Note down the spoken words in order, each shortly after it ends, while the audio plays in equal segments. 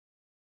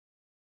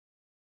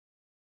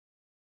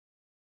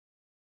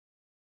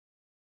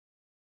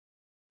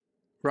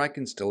Rack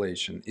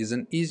installation is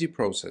an easy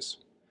process,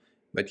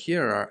 but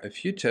here are a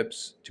few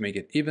tips to make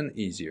it even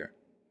easier.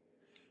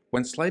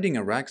 When sliding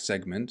a rack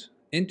segment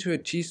into a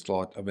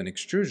T-slot of an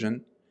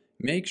extrusion,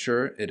 make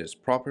sure it is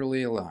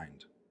properly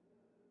aligned.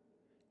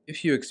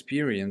 If you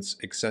experience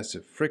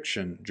excessive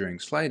friction during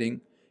sliding,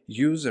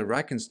 use a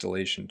rack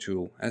installation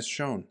tool as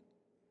shown.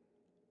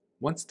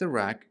 Once the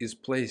rack is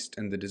placed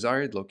in the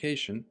desired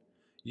location,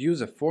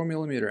 use a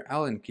 4mm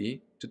Allen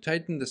key to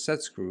tighten the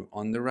set screw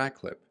on the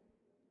rack lip.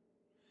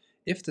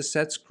 If the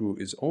set screw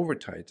is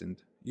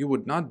over-tightened, you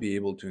would not be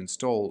able to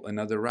install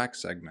another rack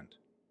segment.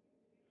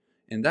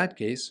 In that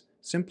case,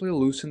 simply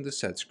loosen the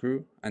set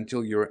screw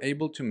until you are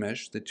able to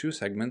mesh the two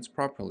segments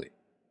properly.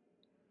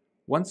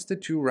 Once the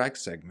two rack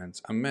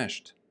segments are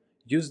meshed,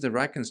 use the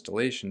rack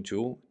installation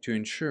tool to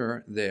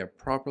ensure they are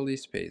properly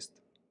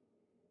spaced.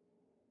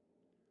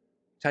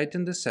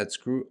 Tighten the set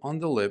screw on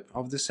the lip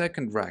of the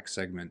second rack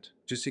segment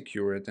to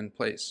secure it in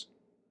place.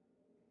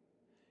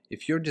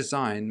 If your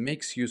design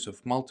makes use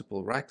of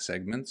multiple rack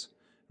segments,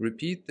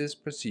 repeat this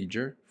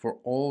procedure for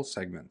all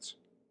segments.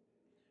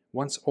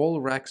 Once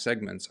all rack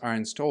segments are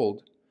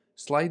installed,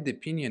 slide the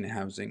pinion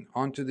housing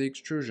onto the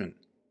extrusion.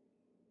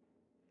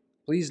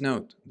 Please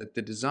note that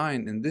the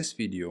design in this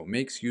video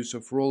makes use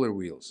of roller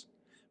wheels,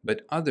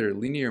 but other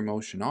linear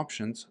motion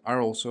options are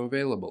also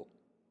available.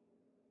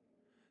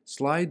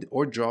 Slide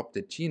or drop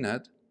the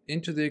T-nut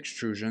into the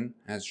extrusion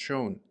as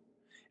shown,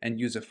 and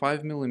use a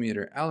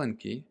 5mm Allen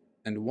key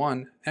and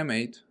one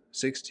M8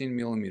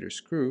 16mm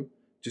screw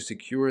to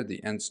secure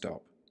the end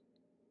stop.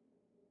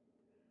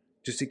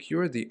 To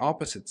secure the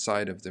opposite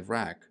side of the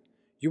rack,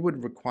 you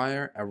would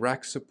require a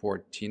rack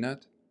support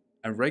T-nut,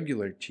 a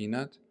regular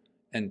T-nut,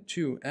 and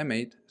two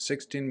M8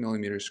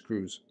 16mm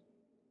screws.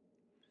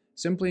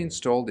 Simply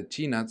install the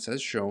T-nuts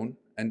as shown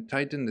and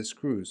tighten the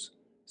screws,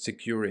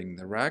 securing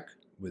the rack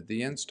with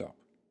the end stop.